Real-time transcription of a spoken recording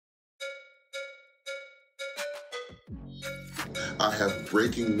I have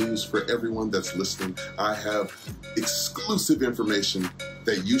breaking news for everyone that's listening. I have exclusive information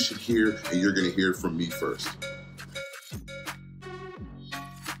that you should hear, and you're going to hear from me first.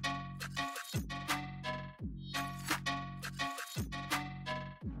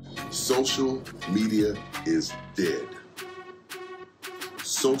 Social media is dead.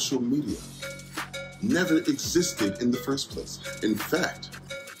 Social media never existed in the first place. In fact,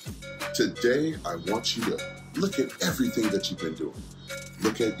 today I want you to look at everything that you've been doing.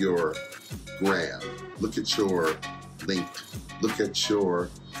 Look at your Gram, look at your LinkedIn, look at your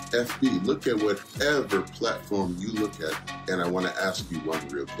FB, look at whatever platform you look at, and I want to ask you one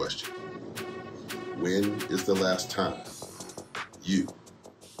real question. When is the last time you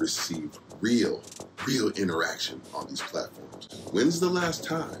received real interaction on these platforms? When's the last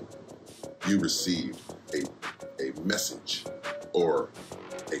time you received a message or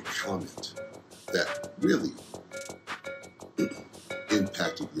a comment that really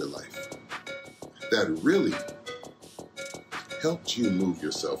impacted your life, that really helped you move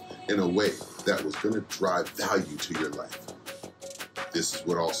yourself in a way that was going to drive value to your life? This is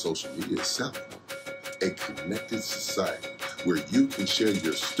what all social media is selling. A connected society where you can share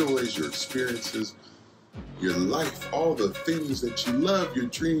your stories, your experiences, your life, all the things that you love, your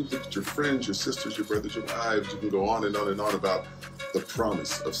dreams. Look at your friends, your sisters, your brothers, your wives. You can go on and on and on about the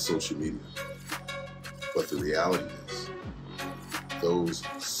promise of social media. But the reality is, those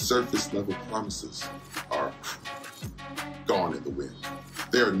surface level promises are gone in the wind.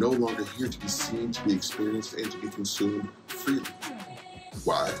 They are no longer here to be seen, to be experienced, and to be consumed freely.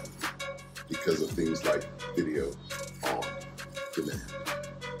 Why? Because of things like video on demand.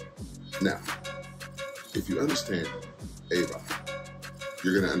 Now, if you understand AVOD,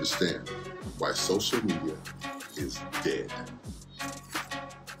 you're going to understand why social media is dead.